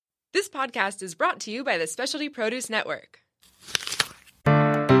This podcast is brought to you by the Specialty Produce Network.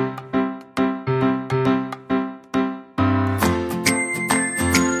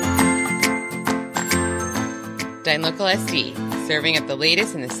 Dine Local SD, serving up the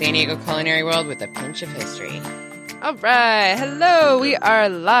latest in the San Diego culinary world with a pinch of history. All right. Hello. We are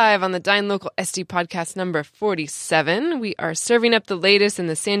live on the Dine Local SD podcast number 47. We are serving up the latest in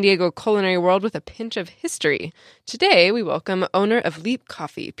the San Diego culinary world with a pinch of history. Today, we welcome owner of Leap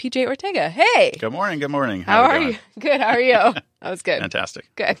Coffee, PJ Ortega. Hey. Good morning. Good morning. How are you? Good. How are you? That was good. Fantastic.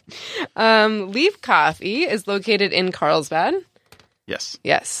 Good. Leap Coffee is located in Carlsbad. Yes.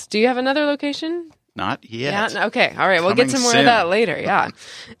 Yes. Do you have another location? Not yet. Yeah, okay. All right. We'll get some more of that later. Yeah.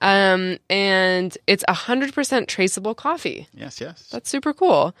 And it's 100% traceable coffee. Yes. That's super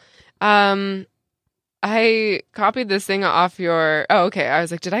cool. I copied this thing off your... Oh, okay. I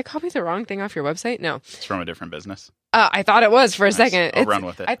was like, did I copy the wrong thing off your website? No. It's from a different business. I thought it was for a second. I'll run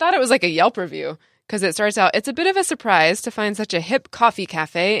with it. I thought it was like a Yelp review because it starts out, it's a bit of a surprise to find such a hip coffee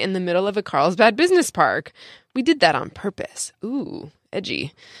cafe in the middle of a Carlsbad business park. We did that on purpose. Ooh.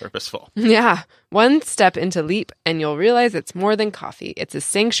 Edgy. Purposeful. Yeah. One step into Leap and you'll realize it's more than coffee. It's a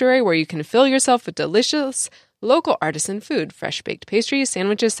sanctuary where you can fill yourself with delicious local artisan food, fresh baked pastries,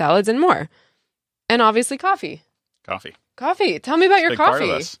 sandwiches, salads, and more. And obviously coffee. Coffee. Tell me about your big coffee. Part of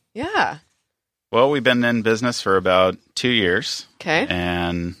this. Yeah. Well, we've been in business for about 2 years. Okay.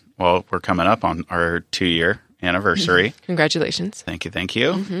 And, well, we're coming up on our 2-year anniversary. Congratulations. Thank you.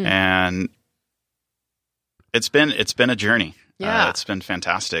 Mm-hmm. And it's been a journey. Yeah. It's been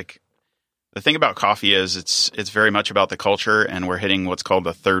fantastic. The thing about coffee is it's very much about the culture, and we're hitting what's called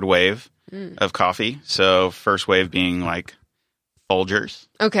the third wave of coffee. So first wave being like Folgers.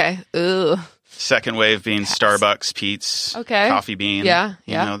 Okay. Ugh. Second wave being Starbucks, Peet's, Coffee Bean. Yeah.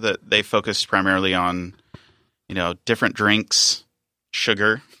 You know, that they focus primarily on, different drinks,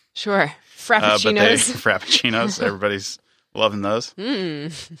 sugar. Sure. Frappuccinos. Frappuccinos. Everybody's loving those.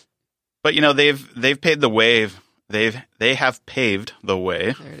 But, they've paved the wave. They have paved the way,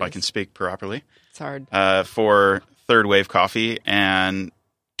 if I can speak properly. It's hard. For third wave coffee, and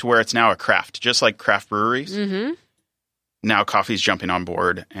to where it's now a craft, just like craft breweries. Mm-hmm. Now coffee's jumping on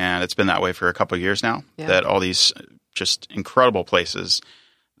board, and it's been that way for a couple of years now. Yeah. That all these just incredible places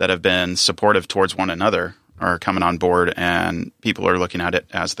that have been supportive towards one another are coming on board, and people are looking at it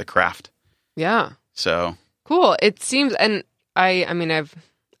as the craft. Yeah. So cool. It seems, and I mean,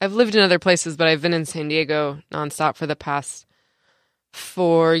 I've lived in other places, but I've been in San Diego nonstop for the past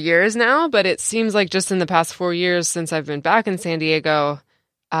 4 years now. But it seems like just in the past 4 years since I've been back in San Diego,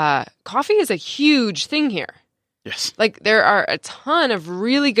 coffee is a huge thing here. Yes. Like there are a ton of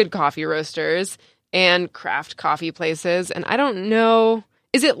really good coffee roasters and craft coffee places. And I don't know,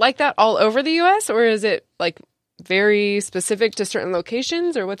 is it like that all over the U.S. or is it like very specific to certain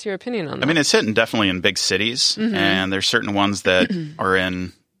locations, or what's your opinion on that? I mean, it's hitting definitely in big cities, and there's certain ones that are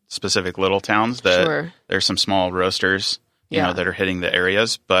in specific little towns that there's some small roasters, you know, that are hitting the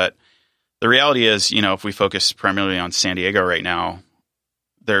areas. But the reality is, if we focus primarily on San Diego right now,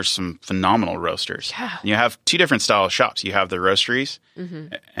 there's some phenomenal roasters. Yeah. You have two different style of shops. You have the roasteries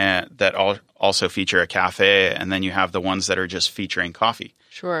and that also feature a cafe, and then you have the ones that are just featuring coffee.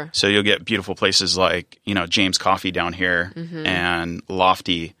 Sure. So you'll get beautiful places like, James Coffee down here and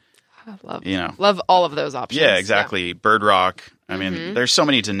Lofty. I love all of those options. Yeah, exactly. Yeah. Bird Rock. I mean, there's so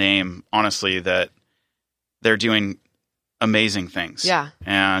many to name, honestly, that they're doing amazing things. Yeah.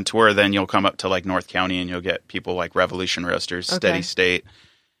 And to where then you'll come up to like North County and you'll get people like Revolution Roasters, Steady State,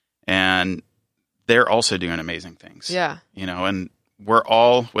 and they're also doing amazing things. Yeah. And we're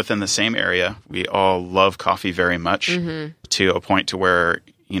all within the same area. We all love coffee very much to a point to where,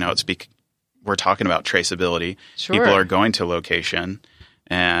 we're talking about traceability. Sure. People are going to location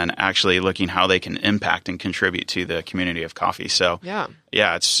and actually looking how they can impact and contribute to the community of coffee. So yeah,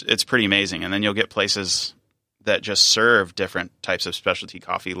 it's pretty amazing. And then you'll get places that just serve different types of specialty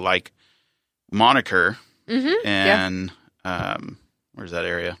coffee, like Moniker and where's that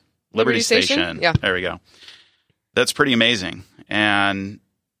area? Liberty Station. Yeah. There we go. That's pretty amazing. And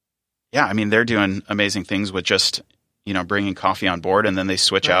yeah, I mean, they're doing amazing things with just, bringing coffee on board, and then they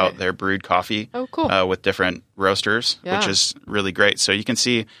switch out their brewed coffee with different roasters, which is really great. So you can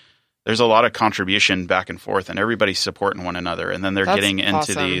see there's a lot of contribution back and forth, and everybody's supporting one another. And then they're getting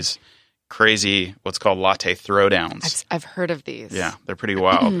into these crazy, what's called latte throwdowns. I've heard of these. Yeah, they're pretty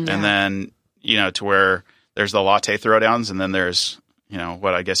wild. And then, to where there's the latte throwdowns, and then there's,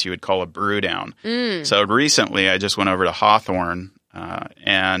 what I guess you would call a brew down. So recently I just went over to Hawthorne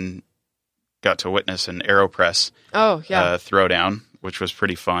and got to witness an AeroPress throwdown, which was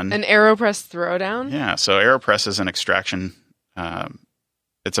pretty fun. An AeroPress throwdown? Yeah. So AeroPress is an extraction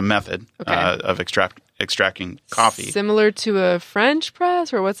it's a method of extracting coffee. Similar to a French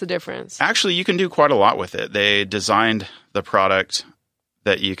press, or what's the difference? Actually, you can do quite a lot with it. They designed the product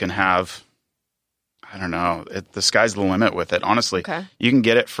that you can have. I don't know. The sky's the limit with it. Honestly, you can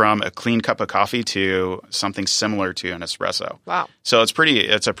get it from a clean cup of coffee to something similar to an espresso. Wow! So it's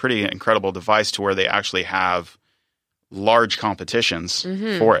a pretty incredible device to where they actually have large competitions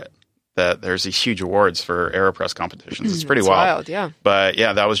for it. That there's these huge awards for AeroPress competitions. It's pretty wild. Yeah. But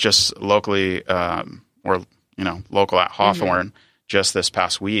yeah, that was just locally local at Hawthorne just this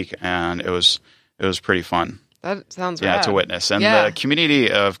past week, and it was pretty fun. That sounds rad. To witness. And the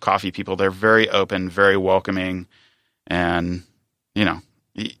community of coffee people, they're very open, very welcoming, and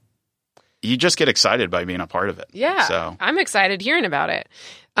you just get excited by being a part of it. Yeah. So I'm excited hearing about it.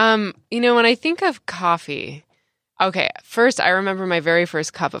 When I think of coffee, first I remember my very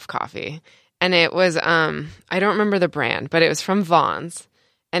first cup of coffee, and it was I don't remember the brand, but it was from Vaughn's.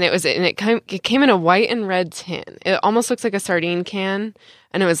 And it came in a white and red tin. It almost looks like a sardine can.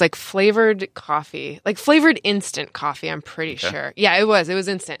 And it was like flavored coffee, like flavored instant coffee, I'm pretty sure. Yeah, it was. It was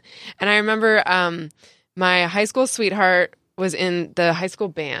instant. And I remember my high school sweetheart was in the high school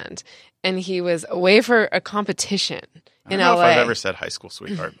band, and he was away for a competition in LA. I don't know if I've ever said high school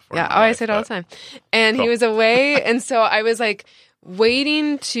sweetheart before. Yeah, I say it all the time. And he was away, and so I was like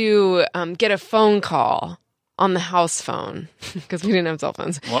waiting to get a phone call on the house phone, because we didn't have cell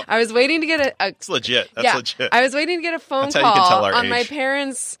phones. Well, I was waiting to get It's legit. That's legit. I was waiting to get a phone call on my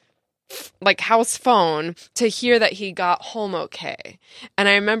parents' house phone to hear that he got home okay. And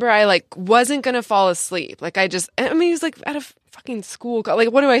I remember I wasn't going to fall asleep. He was at a fucking school.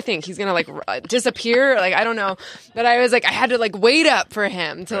 What do I think? He's going to disappear? I don't know. But I was I had to wait up for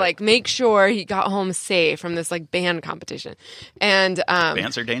him to make sure he got home safe from this band competition. And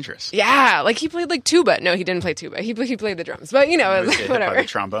bands are dangerous. Yeah. He played tuba. No, he didn't play tuba. He played the drums. But whatever. The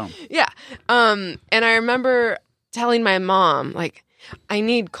trombone. Yeah. And I remember telling my mom I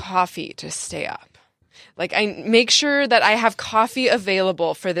need coffee to stay up. I make sure that I have coffee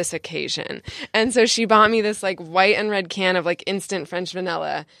available for this occasion. And so she bought me this white and red can of instant French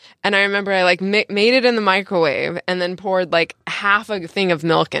vanilla. And I remember I made it in the microwave and then poured half a thing of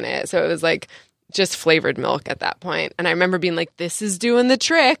milk in it. So it was just flavored milk at that point. And I remember being this is doing the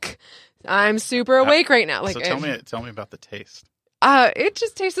trick. I'm super awake right now. So tell me about the taste. It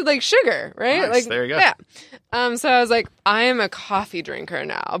just tasted like sugar, right? Nice, there you go. Yeah. So I was I am a coffee drinker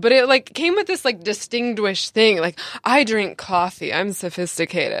now. But it came with this distinguished thing. I drink coffee. I'm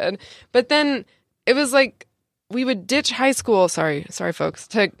sophisticated. But then it was we would ditch high school. Sorry, folks.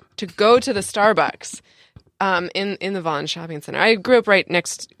 To go to the Starbucks in the Vaughan Shopping Center. I grew up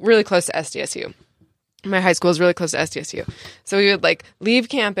really close to SDSU. My high school is really close to SDSU. So we would leave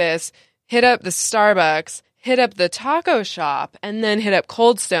campus, hit up the Starbucks, hit up the taco shop, and then hit up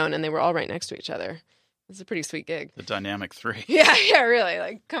Cold Stone, and they were all right next to each other. It was a pretty sweet gig. The dynamic three. Yeah,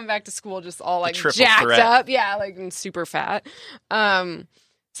 really. Come back to school just all jacked threat. Up. Yeah, and super fat. So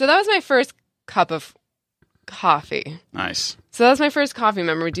that was my first cup of coffee. Nice. So that was my first coffee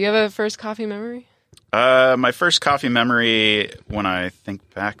memory. Do you have a first coffee memory? My first coffee memory, when I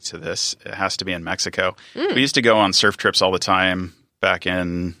think back to this, it has to be in Mexico. We used to go on surf trips all the time back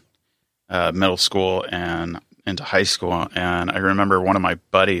in middle school and into high school. And I remember one of my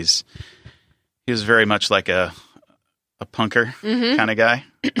buddies, he was very much like a punker kind of guy.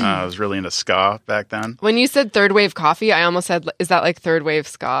 I was really into ska back then. When you said third wave coffee, I almost said, is that third wave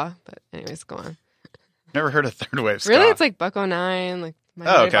ska? But anyways, go on. Never heard of third wave ska. Really? It's Buck 09,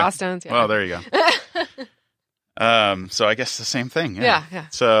 My Boston's. Yeah. Well, there you go. So I guess the same thing. Yeah.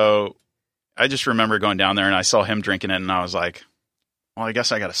 So I just remember going down there and I saw him drinking it and I was like, well, I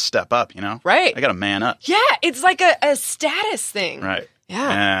guess I got to step up, Right. I got to man up. Yeah, it's a status thing. Right.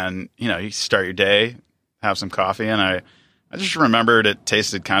 Yeah. And, you start your day, have some coffee, and I just remembered it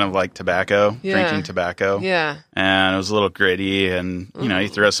tasted kind of like tobacco, drinking tobacco. Yeah. And it was a little gritty, and, you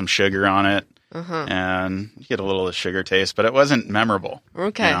throw some sugar on it, and you get a little of the sugar taste, but it wasn't memorable.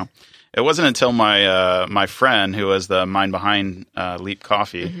 Okay. It wasn't until my friend, who was the mind behind Leap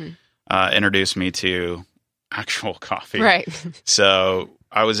Coffee, introduced me to actual coffee. Right. So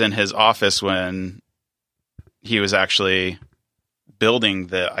I was in his office when he was actually building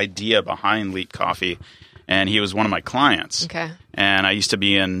the idea behind Leap Coffee, and he was one of my clients. Okay. And I used to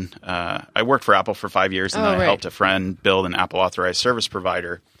be I worked for Apple for 5 years, and then I helped a friend build an Apple authorized service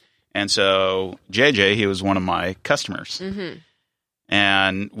provider. And so JJ, he was one of my customers. Mm-hmm.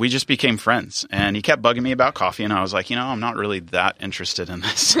 And we just became friends. And he kept bugging me about coffee. And I was like, I'm not really that interested in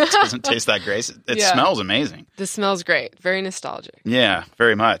this. It doesn't taste that great. It smells amazing. The smell's great. Very nostalgic. Yeah,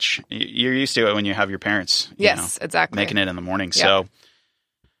 very much. You're used to it when you have your parents. Yes, exactly. Making it in the morning. Yep. So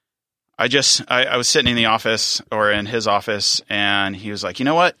I was sitting in the office or in his office, and he was like, you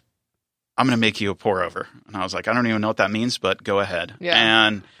know what? I'm going to make you a pour over. And I was like, I don't even know what that means, but go ahead. Yeah.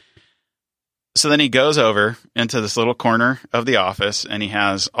 And so then he goes over into this little corner of the office, and he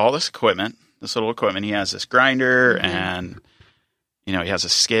has all this little equipment. He has this grinder and, he has a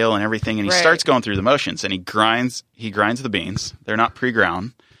scale and everything. And he starts going through the motions, and he grinds the beans. They're not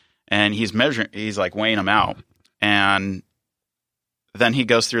pre-ground. And he's like weighing them out. And then he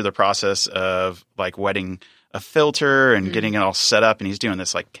goes through the process of like wetting a filter and getting it all set up. And he's doing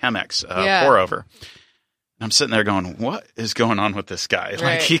this like Chemex pour over. I'm sitting there going, what is going on with this guy?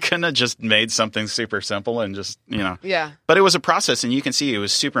 Like, he couldn't have just made something super simple and just, Yeah. But it was a process, and you can see he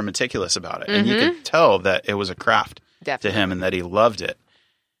was super meticulous about it. And you could tell that it was a craft to him and that he loved it.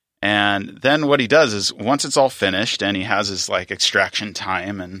 And then what he does is once it's all finished and he has his like extraction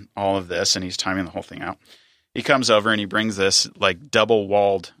time and all of this, and he's timing the whole thing out, he comes over and he brings this like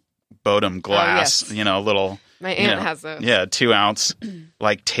double-walled Bodum glass, little... My aunt has those. Yeah, 2-ounce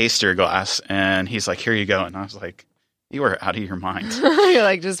like taster glass, and he's like, "Here you go." And I was like, "You are out of your mind." You're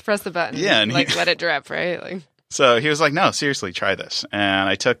like, just press the button. Yeah, and like let it drip, right? Like. So he was like, "No, seriously, try this." And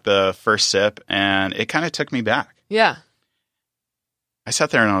I took the first sip, and it kind of took me back. Yeah. I sat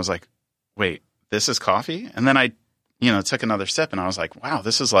there and I was like, "Wait, this is coffee?" And then I, took another sip, and I was like, "Wow,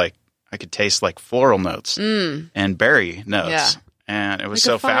 this is like I could taste like floral notes and berry notes." Yeah. And it was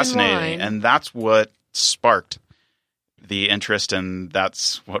like so fascinating, wine. and that's what sparked the interest, and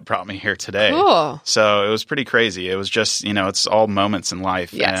that's what brought me here today. Cool. So it was pretty crazy. It was just, it's all moments in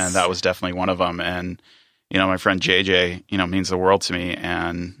life, Yes. and that was definitely one of them. And, my friend JJ, means the world to me,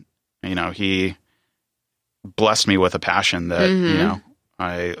 and, he blessed me with a passion that,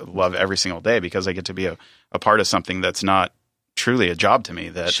 I love every single day because I get to be a part of something that's not truly a job to me,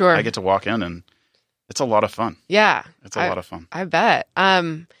 that I get to walk in, and it's a lot of fun. Yeah. It's a lot of fun. I bet.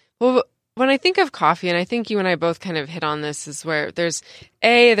 Well, when I think of coffee, and I think you and I both kind of hit on this, is where there's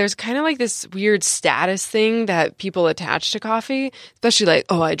kind of like this weird status thing that people attach to coffee, especially like,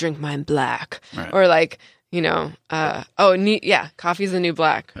 oh, I drink mine black. Right. Or like, coffee's the new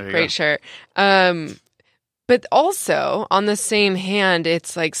black. Great shirt. But also on the same hand,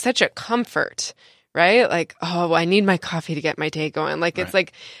 it's like such a comfort, right? Like, oh, I need my coffee to get my day going. Like, it's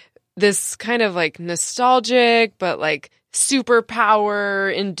like this kind of like nostalgic, but like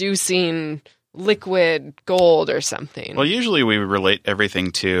superpower inducing liquid gold or something. Well, usually we relate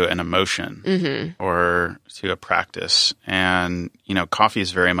everything to an emotion or to a practice. And, coffee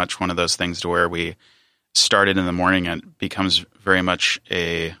is very much one of those things to where we started in the morning and it becomes very much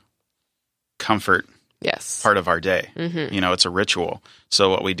a comfort part of our day. It's a ritual. So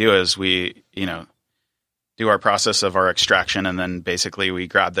what we do is we, do our process of our extraction, and then basically we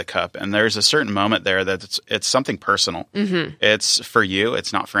grab the cup, and there's a certain moment there that it's something personal. It's for you.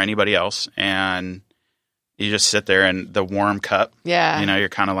 It's not for anybody else. And you just sit there, and the warm cup, you're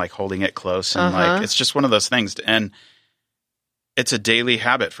kind of like holding it close, and like, it's just one of those things. And it's a daily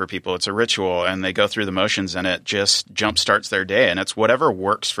habit for people. It's a ritual, and they go through the motions, and it just jumpstarts their day. And it's whatever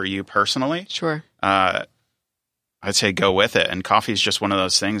works for you personally. Sure. I'd say go with it. And coffee is just one of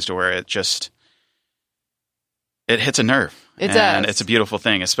those things to where it hits a nerve. And it's a beautiful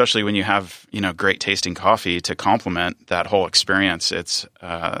thing, especially when you have, great tasting coffee to complement that whole experience. It's,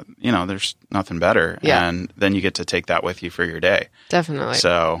 there's nothing better. Yeah. And then you get to take that with you for your day. Definitely.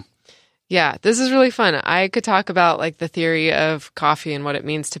 So, yeah, this is really fun. I could talk about like the theory of coffee and what it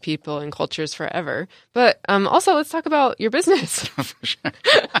means to people and cultures forever. But also let's talk about your business. For sure.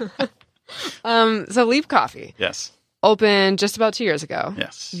 So Leap Coffee. Yes. Opened just about 2 years ago.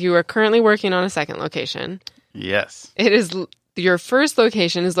 Yes. You are currently working on a second location. Yes. It is your first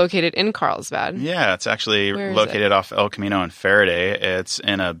location is located in Carlsbad. Yeah, it's actually located off El Camino in Faraday. It's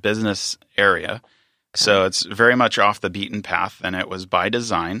in a business area. Okay. So it's very much off the beaten path, and it was by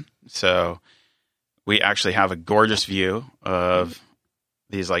design. So we actually have a gorgeous view of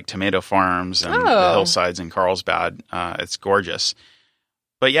these like tomato farms and the hillsides in Carlsbad. It's gorgeous.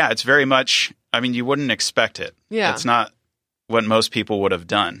 But yeah, it's very much, you wouldn't expect it. Yeah. It's not what most people would have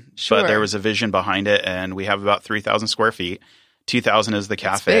done. Sure. But there was a vision behind it, and we have about 3,000 square feet. 2,000 is the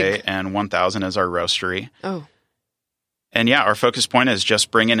cafe, and 1,000 is our roastery. Oh. And yeah, our focus point is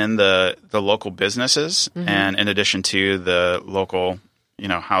just bringing in the local businesses, and in addition to the local,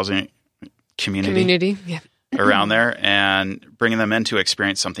 housing community around there, and bringing them in to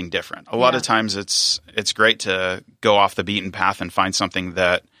experience something different. A lot of times it's great to go off the beaten path and find something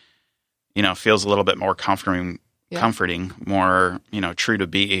that, feels a little bit more comforting, more, true to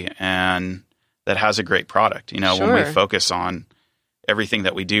be, and that has a great product. When we focus on everything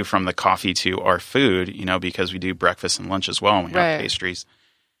that we do from the coffee to our food, because we do breakfast and lunch as well, and we have pastries.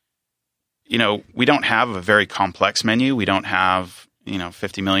 we don't have a very complex menu. We don't have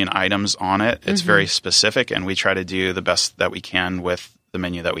 50 million items on it. It's very specific, and we try to do the best that we can with the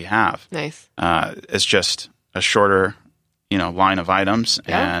menu that we have. Nice. It's just a shorter, line of items,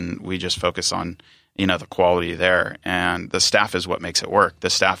 and we just focus on, the quality there. And the staff is what makes it work. The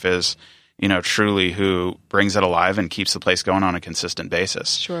staff is, truly who brings it alive and keeps the place going on a consistent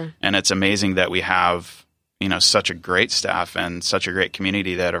basis. Sure. And it's amazing that we have, such a great staff and such a great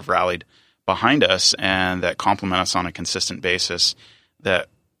community that have rallied behind us and that compliment us on a consistent basis, that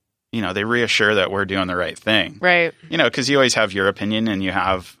they reassure that we're doing the right thing. Right. Because you always have your opinion and you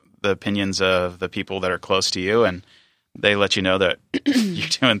have the opinions of the people that are close to you, and they let you know that you're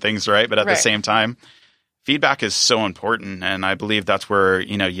doing things right. But at the same time, feedback is so important, and I believe that's where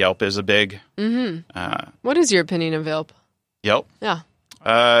Yelp is a big. What is your opinion of Yelp? Yelp? Yeah.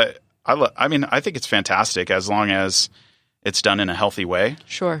 I think it's fantastic as long as it's done in a healthy way.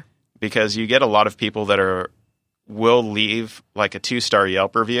 Sure. Because you get a lot of people that will leave like a 2-star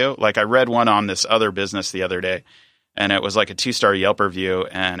Yelp review. Like I read one on this other business the other day, and it was like a 2-star Yelp review,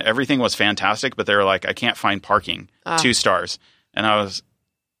 and everything was fantastic, but they were like, I can't find parking, 2 stars. And I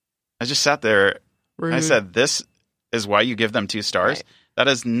just sat there. Rude. I said, this is why you give them 2 stars? Right. That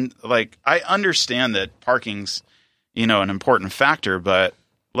is I understand that parking's, an important factor, but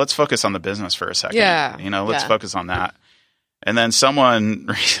let's focus on the business for a second. Yeah. Let's focus on that. And then someone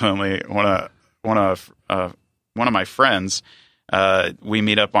recently, one of my friends, we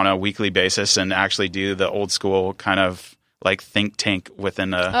meet up on a weekly basis and actually do the old school kind of like think tank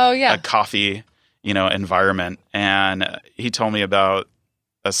within a coffee, environment. And he told me about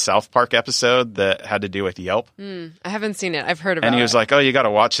a South Park episode that had to do with Yelp. I haven't seen it. I've heard about it. And he was like, oh, you got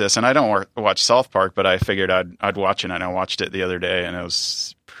to watch this. And I don't watch South Park, but I figured I'd watch it. And I watched it the other day, and it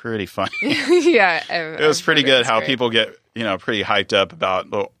was pretty funny. Yeah. It was pretty good how people get, pretty hyped up about,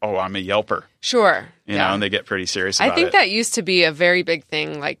 oh, I'm a Yelper. Sure. And they get pretty serious about it. I think that used to be a very big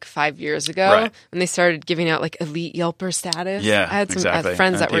thing like 5 years ago when they started giving out like elite Yelper status. Yeah, I had some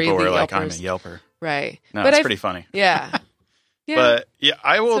friends that were elite were like, Yelpers. I'm a Yelper. Right. No, it's pretty funny. Yeah. Yeah. But yeah,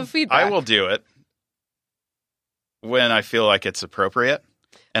 I will do it when I feel like it's appropriate.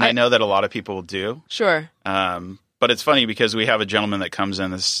 And I know that a lot of people do. Sure. But it's funny because we have a gentleman that comes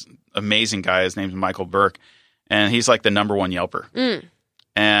in, this amazing guy. His name's Michael Burke, and he's like the number one Yelper.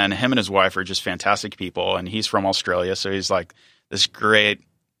 And him and his wife are just fantastic people. And he's from Australia, so he's like this great,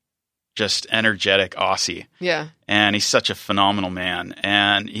 just energetic Aussie. Yeah. And he's such a phenomenal man.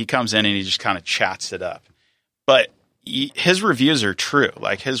 And he comes in and he just kind of chats it up. But his reviews are true.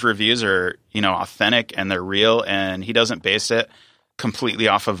 Like his reviews are, authentic and they're real, and he doesn't base it completely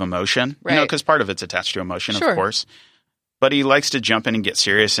off of emotion, right? Because part of it's attached to emotion, sure. Of course. But he likes to jump in and get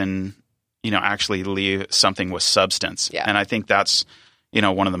serious and, actually leave something with substance. Yeah. And I think that's,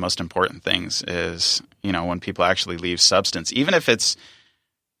 one of the most important things is, when people actually leave substance, even if it's,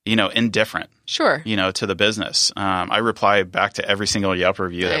 indifferent. Sure. To the business. I reply back to every single Yelp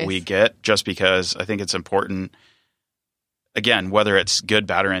review that we get, just because I think it's important. Again, whether it's good,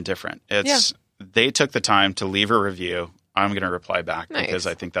 bad, or indifferent, they took the time to leave a review. I'm going to reply back because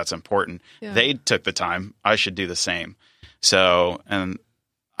I think that's important. Yeah. They took the time. I should do the same. So, and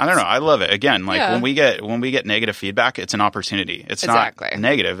I don't know. I love it. Again, when we get negative feedback, it's an opportunity. It's not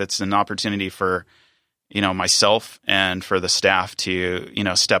negative. It's an opportunity for, myself and for the staff to,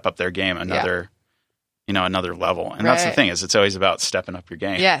 step up their game another level. And that's the thing, is it's always about stepping up your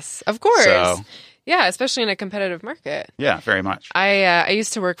game. Yes, of course. So, yeah, especially in a competitive market. Yeah, very much. I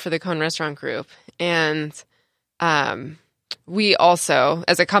used to work for the Cone Restaurant Group, and we also,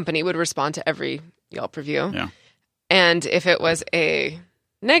 as a company, would respond to every Yelp review. Yeah. And if it was a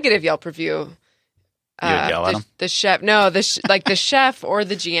negative Yelp review, the chef, the chef or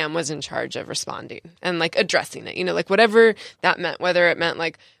the GM was in charge of responding and like addressing it. Whatever that meant, whether it meant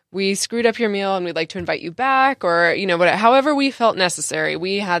like, we screwed up your meal and we'd like to invite you back, or, however we felt necessary,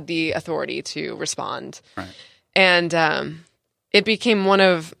 we had the authority to respond. Right. And it became one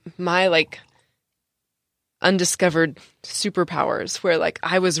of my undiscovered superpowers where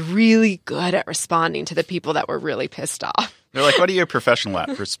I was really good at responding to the people that were really pissed off. They're like, what are you a professional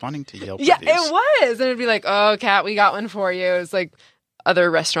at? Responding to Yelp Yeah, reviews. it was. And it'd be like, oh, Kat, we got one for you. It was like, other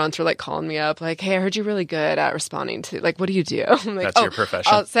restaurants were calling me up, hey, I heard you're really good at responding to, what do you do? I'm like, that's your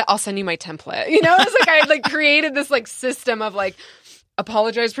profession. I'll send you my template. It's I created this system of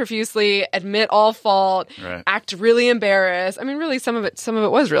apologize profusely, admit all fault, act really embarrassed. I mean, really, some of it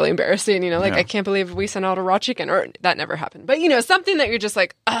was really embarrassing. I can't believe we sent out a raw chicken, or that never happened. But something that you're just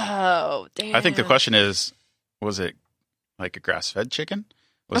oh, damn. I think the question is, was it a grass-fed chicken?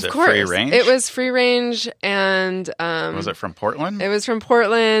 Was it free range? It was free range, and was it from Portland? It was from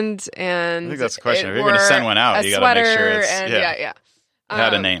Portland, and I think that's the question. If you're going to send one out, you got to make sure it's yeah. It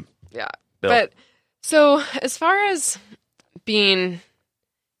had a name. Yeah, Bill. But so as far as being,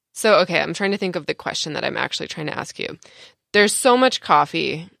 okay, I'm trying to think of the question that I'm actually trying to ask you. There's so much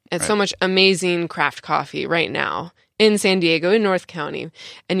coffee and so much amazing craft coffee right now in San Diego, in North County,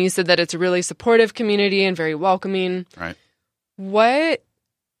 and you said that it's a really supportive community and very welcoming. Right. What?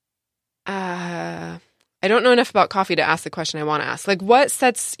 I don't know enough about coffee to ask the question I want to ask. Like, what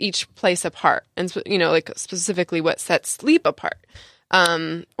sets each place apart? And, like specifically what sets Leap apart?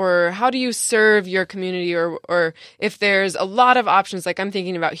 Or how do you serve your community? Or if there's a lot of options, like I'm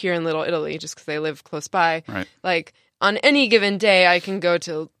thinking about here in Little Italy, just because I live close by. Right. Like, on any given day, I can go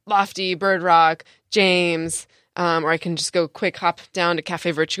to Lofty, Bird Rock, James, or I can just go quick hop down to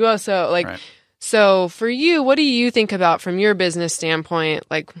Cafe Virtuoso. Like, So for you, what do you think about from your business standpoint,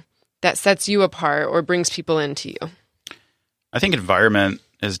 like that sets you apart or brings people into you? I think environment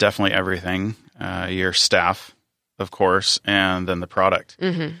is definitely everything. Your staff, of course, and then the product.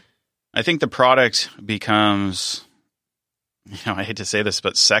 Mm-hmm. I think the product becomes, I hate to say this,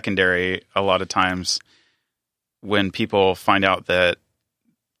 but secondary a lot of times when people find out that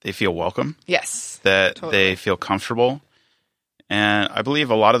they feel welcome. Yes. That totally. They feel comfortable. And I believe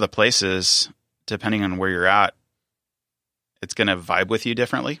a lot of the places, depending on where you're at, it's going to vibe with you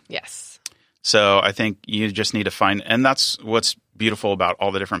differently. Yes. So I think you just need to find, and that's what's beautiful about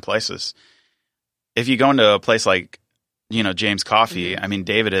all the different places. If you go into a place like, James Coffee, I mean,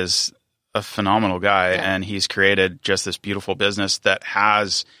 David is a phenomenal guy, and he's created just this beautiful business that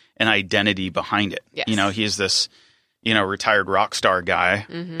has an identity behind it. Yes. He's this, retired rock star guy,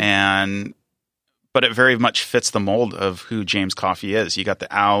 but it very much fits the mold of who James Coffee is. You got the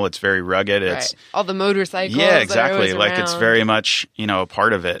owl; it's very rugged. It's all the motorcycles. Yeah, exactly. Like around. It's very much a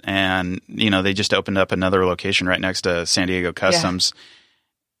part of it. And they just opened up another location right next to San Diego Customs.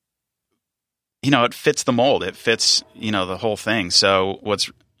 It fits the mold. It fits the whole thing. So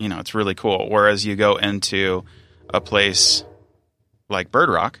it's really cool. Whereas you go into a place like Bird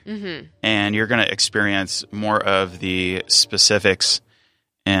Rock, and you're going to experience more of the specifics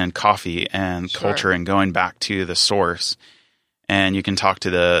and coffee and culture and going back to the source. And you can talk to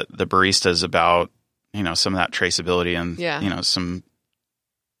the baristas about, some of that traceability and,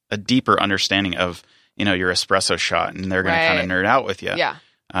 a deeper understanding of, your espresso shot, and they're going to kind of nerd out with you. Yeah.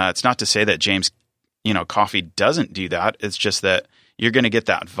 It's not to say that James, Coffee doesn't do that. It's just that you're going to get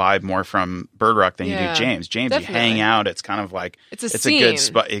that vibe more from Bird Rock than you do James. James, definitely. You hang out. It's kind of like, it's a good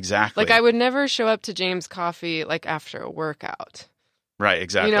spot. Exactly. Like I would never show up to James Coffee like after a workout. Right,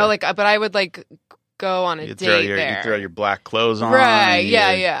 exactly. But I would like go on a date there. You throw your black clothes on. Right,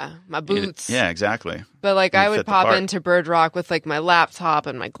 yeah. My boots. Yeah, exactly. But like I would pop into Bird Rock with like my laptop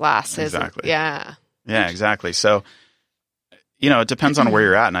and my glasses. Exactly. Yeah, exactly. So, it depends on where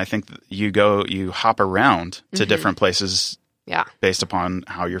you're at. And I think you hop around to different places based upon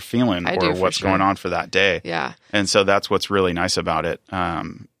how you're feeling or what's going on for that day. Yeah. And so that's what's really nice about it.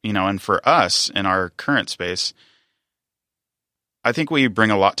 And for us in our current space, I think we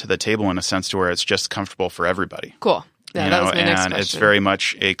bring a lot to the table in a sense to where it's just comfortable for everybody. Cool. Yeah, that was my next question. It's very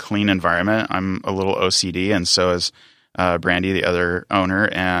much a clean environment. I'm a little OCD, and so is Brandy, the other owner,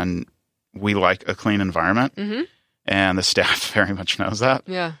 and we like a clean environment. Mm-hmm. And the staff very much knows that.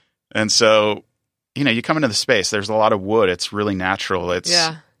 Yeah. And so, you come into the space, there's a lot of wood. It's really natural. It's,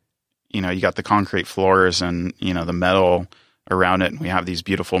 you got the concrete floors and, the metal around it. And we have these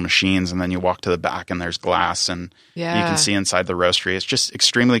beautiful machines. And then you walk to the back and there's glass and you can see inside the roastery. It's just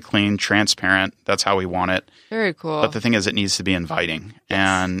extremely clean, transparent. That's how we want it. Very cool. But the thing is, it needs to be inviting. Yes.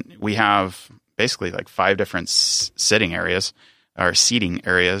 And we have basically like 5 different seating areas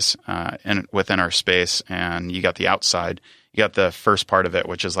within our space. And you got the outside. You got the first part of it,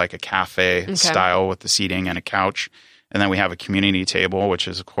 which is like a cafe style with the seating and a couch. And then we have a community table, which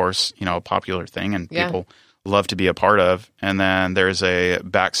is, of course, a popular thing and people love to be a part of. And then there's a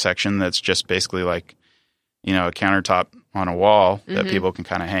back section that's just basically like, a countertop on a wall that people can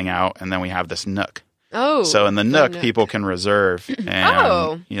kind of hang out. And then we have this nook. Oh. So in the nook, people can reserve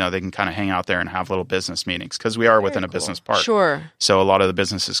and, they can kind of hang out there and have little business meetings because we are within a business park. Sure. So a lot of the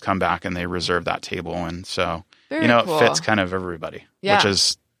businesses come back and they reserve that table. And so, it fits kind of everybody, which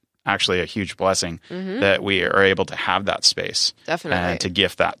is actually a huge blessing that we are able to have that space. Definitely. And to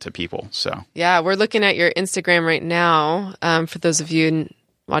gift that to people. So, yeah, we're looking at your Instagram right now. For those of you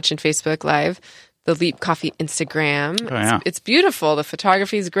watching Facebook Live, the Leap Coffee Instagram. Oh, yeah. It's beautiful. The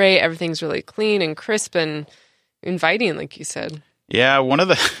photography is great. Everything's really clean and crisp and inviting, like you said. Yeah,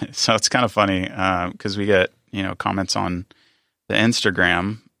 so it's kind of funny because we get, comments on the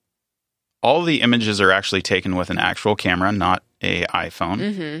Instagram, all the images are actually taken with an actual camera, not a iPhone.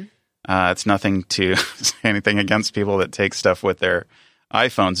 Mm-hmm. It's nothing to say anything against people that take stuff with their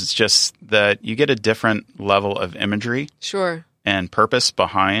iPhones. It's just that you get a different level of imagery. Sure. And purpose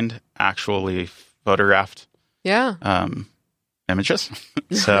behind actually photographed images.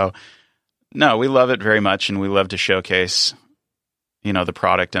 So, no, we love it very much, and we love to showcase, the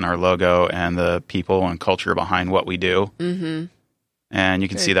product and our logo and the people and culture behind what we do. Mm-hmm. And you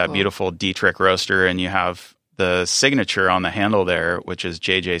can see that beautiful Dietrich roaster, and you have the signature on the handle there, which is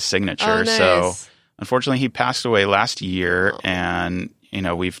JJ's signature. Oh, nice. So unfortunately, he passed away last year, and,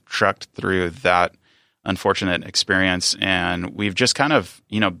 we've trucked through that unfortunate experience, and we've just kind of,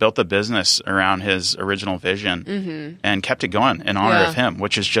 built the business around his original vision and kept it going in honor of him,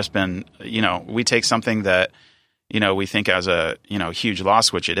 which has just been, we take something that, we think as a, huge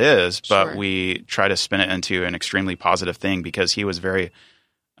loss, which it is, but we try to spin it into an extremely positive thing because he was very,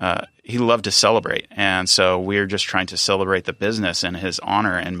 he loved to celebrate. And so we're just trying to celebrate the business in his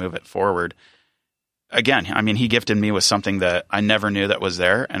honor and move it forward. Again, I mean, he gifted me with something that I never knew that was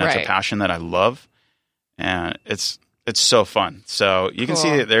there, and it's a passion that I love, and it's so fun. So you can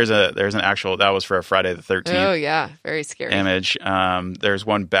see that there's an actual, that was for a Friday the 13th. Oh yeah, very scary image. There's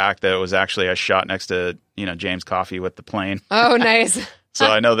one back that was actually a shot next to James Coffee with the plane. Oh, nice. So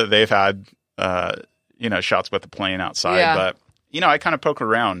I know that they've had shots with the plane outside, but I kind of poke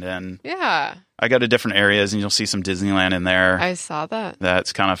around, and I go to different areas, and you'll see some Disneyland in there. I saw that.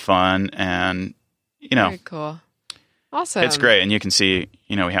 That's kind of fun, and very cool. Awesome. It's great. And you can see,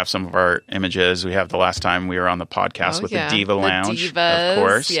 we have some of our images. We have the last time we were on the podcast with the Diva Lounge, Divas, of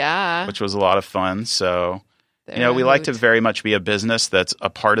course, which was a lot of fun. So, we like to very much be a business that's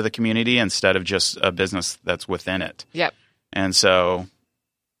a part of the community instead of just a business that's within it. Yep. And so,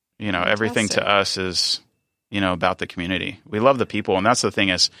 everything to us is, about the community. We love the people. And that's the thing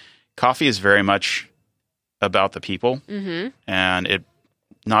is, coffee is very much about the people. Mm-hmm. And it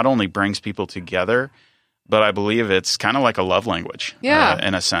not only brings people together, but I believe it's kind of like a love language,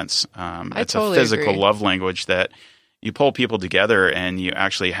 in a sense. It's totally a physical agree. Love language that you pull people together, and you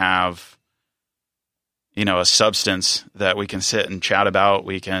actually have, a substance that we can sit and chat about.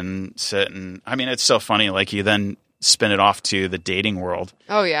 We can sit and, it's so funny. Like, you then spin it off to the dating world.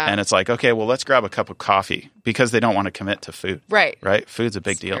 Oh, yeah. And it's like, okay, well, let's grab a cup of coffee, because they don't want to commit to food. Right. Right? Food's a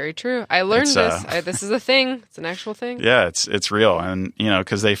big deal. Very true. I learned this. This is a thing. It's an actual thing. Yeah, it's real. And,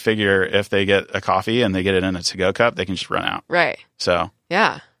 because they figure if they get a coffee and they get it in a to-go cup, they can just run out. Right. So.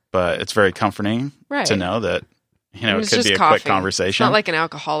 Yeah. But it's very comforting to know that, it could be a quick conversation. It's not like an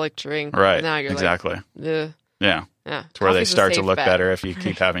alcoholic drink. Right. Now you're exactly. Ugh. Yeah. Yeah. To where they start to look bet. better if you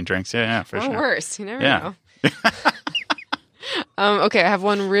keep having drinks. Yeah, for sure. Or worse. You never know. Okay, I have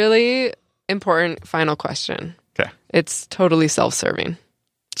one really important final question. Okay. It's totally self-serving.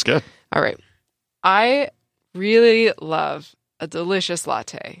 It's good. All right. I really love a delicious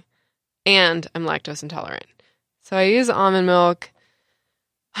latte, and I'm lactose intolerant. So I use almond milk,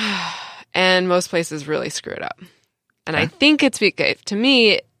 and most places really screw it up. And I think it's because, to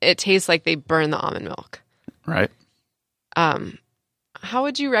me, it tastes like they burn the almond milk. Right. How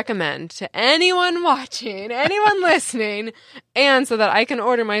would you recommend to anyone watching, anyone listening, and so that I can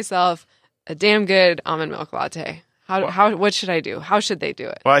order myself a damn good almond milk latte? What should I do? How should they do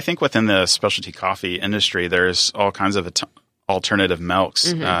it? Well, I think within the specialty coffee industry, there's all kinds of alternative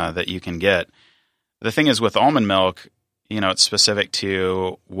milks that you can get. The thing is with almond milk, it's specific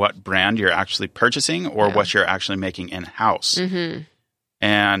to what brand you're actually purchasing or what you're actually making in-house. Mm-hmm.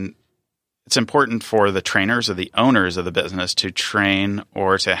 And it's important for the trainers or the owners of the business to train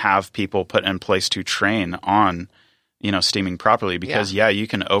or to have people put in place to train on, steaming properly, because you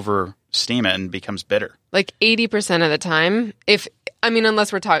can over steam it and it becomes bitter. Like 80% of the time,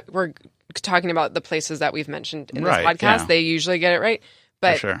 unless we're talking about the places that we've mentioned in this podcast, they usually get it right.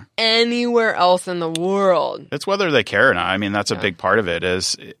 But anywhere else in the world, it's whether they care or not. That's a big part of it.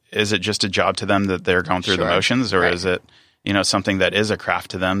 Is it just a job to them that they're going through the motions, or is it something that is a craft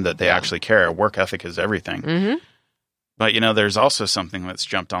to them that they actually care? Work ethic is everything. Mm-hmm. But, there's also something that's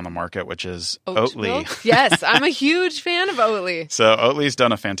jumped on the market, which is Oatly. Yes, I'm a huge fan of Oatly. So Oatly's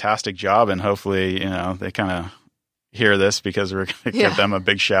done a fantastic job, and hopefully, they kind of hear this, because we're going to give them a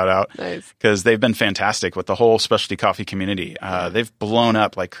big shout out. Nice. Because they've been fantastic with the whole specialty coffee community. They've blown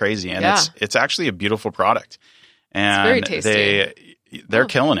up like crazy, and it's actually a beautiful product. And it's very tasty. They're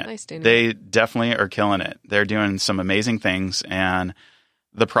killing it. Nice, they definitely are killing it. They're doing some amazing things, and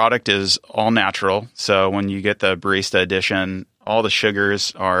the product is all natural. So when you get the barista edition, all the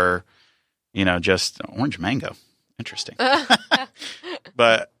sugars are, just orange mango. Interesting.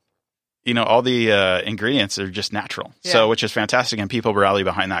 But all the ingredients are just natural. Yeah. So, which is fantastic. And people rally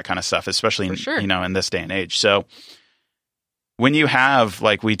behind that kind of stuff, especially, in this day and age. So when you have,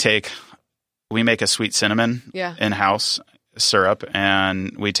 like, we make a sweet cinnamon in-house syrup,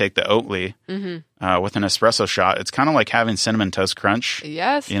 and we take the Oatly with an espresso shot. It's kind of like having Cinnamon Toast Crunch,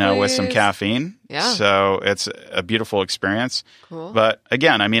 with some caffeine. Yeah. So it's a beautiful experience. Cool. But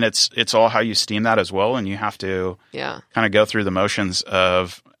again, I mean, it's all how you steam that as well, and you have to kind of go through the motions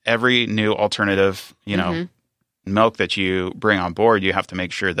of every new alternative, milk that you bring on board. You have to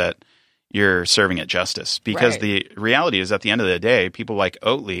make sure that you're serving it justice, because the reality is, at the end of the day, people like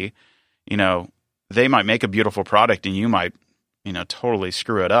Oatly, they might make a beautiful product and you might, totally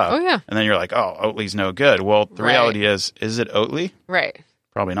screw it up. Oh, yeah. And then you're like, oh, Oatly's no good. Well, the reality is it Oatly? Right.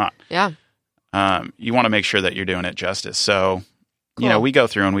 Probably not. Yeah. You want to make sure that you're doing it justice. So, we go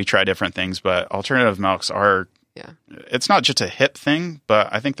through and we try different things, but alternative milks are, it's not just a hip thing, but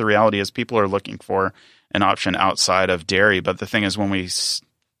I think the reality is people are looking for an option outside of dairy. But the thing is, when we,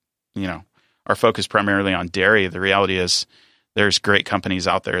 are focused primarily on dairy, the reality is, there's great companies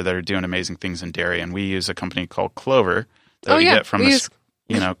out there that are doing amazing things in dairy, and we use a company called Clover that we get from this,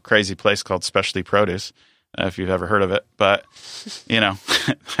 crazy place called Specialty Produce, if you've ever heard of it. But,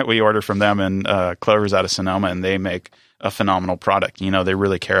 we order from them, and Clover's out of Sonoma, and they make a phenomenal product. They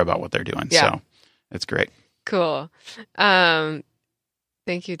really care about what they're doing. Yeah. So it's great. Cool. Thank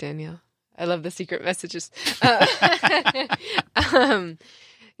you, Danielle. I love the secret messages.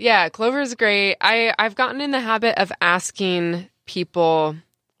 Yeah, Clover is great. I've gotten in the habit of asking people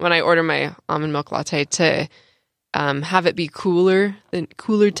when I order my almond milk latte to have it be cooler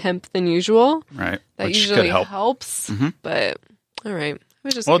temp than usual. Right. That which usually helps. Mm-hmm. But all right.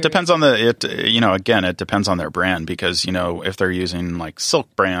 It depends on again, it depends on their brand, because, if they're using like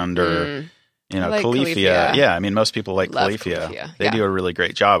Silk brand or, like Califia. Yeah. I mean, most people love Califia. They do a really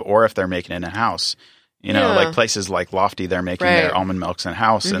great job. Or if they're making it in-house. Like places like Lofty, they're making their almond milks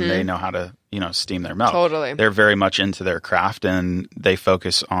in-house, and they know how to, steam their milk. Totally. They're very much into their craft, and they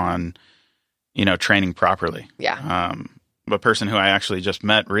focus on, training properly. Yeah. A person who I actually just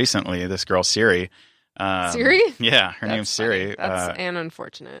met recently, this girl, Siri. Siri? Yeah, her name's Siri. That's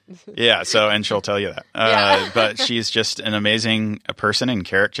unfortunate. Yeah, and she'll tell you that. But she's just an amazing person and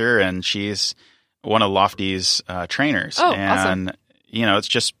character, and she's one of Lofty's trainers. Oh, and, awesome. It's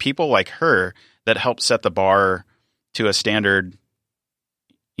just people like her that help set the bar to a standard,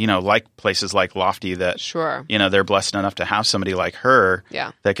 like places like Lofty that, sure, they're blessed enough to have somebody like her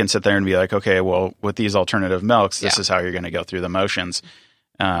that can sit there and be like, okay, well, with these alternative milks, this is how you're going to go through the motions.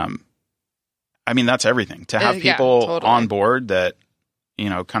 I mean, that's everything. To have people on board that,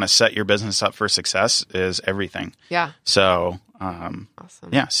 kind of set your business up for success is everything. Yeah. So, awesome.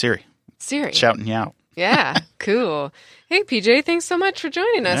 Yeah, Siri. Shouting you out. Yeah, cool. Hey, PJ, thanks so much for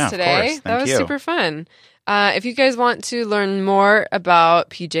joining us today. That was super fun. If you guys want to learn more about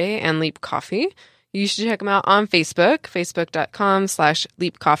PJ and Leap Coffee, you should check them out on Facebook,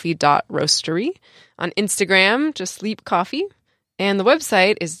 facebook.com/leapcoffee.roastery. On Instagram, just Leap Coffee. And the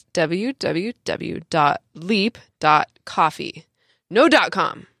website is www.leap.coffee. No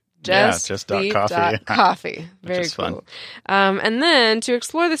 .com. Just .coffee. Very cool. And then to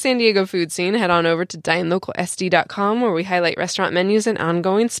explore the San Diego food scene, head on over to dinelocalsd.com, where we highlight restaurant menus and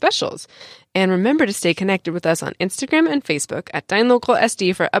ongoing specials. And remember to stay connected with us on Instagram and Facebook at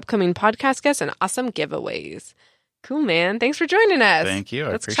DineLocalSD for upcoming podcast guests and awesome giveaways. Cool, man. Thanks for joining us. Thank you.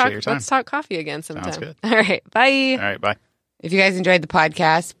 I appreciate your time. Let's talk coffee again sometime. Sounds good. All right. Bye. All right. Bye. If you guys enjoyed the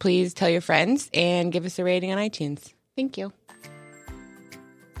podcast, please tell your friends and give us a rating on iTunes. Thank you.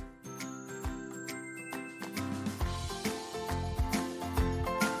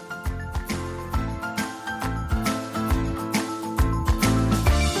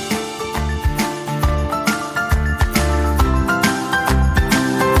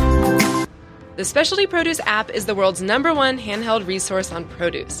 The Specialty Produce app is the world's #1 handheld resource on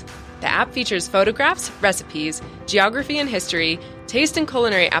produce. The app features photographs, recipes, geography and history, taste and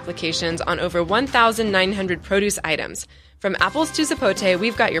culinary applications on over 1,900 produce items. From apples to zapote,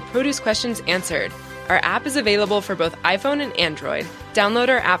 we've got your produce questions answered. Our app is available for both iPhone and Android. Download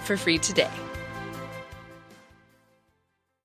our app for free today.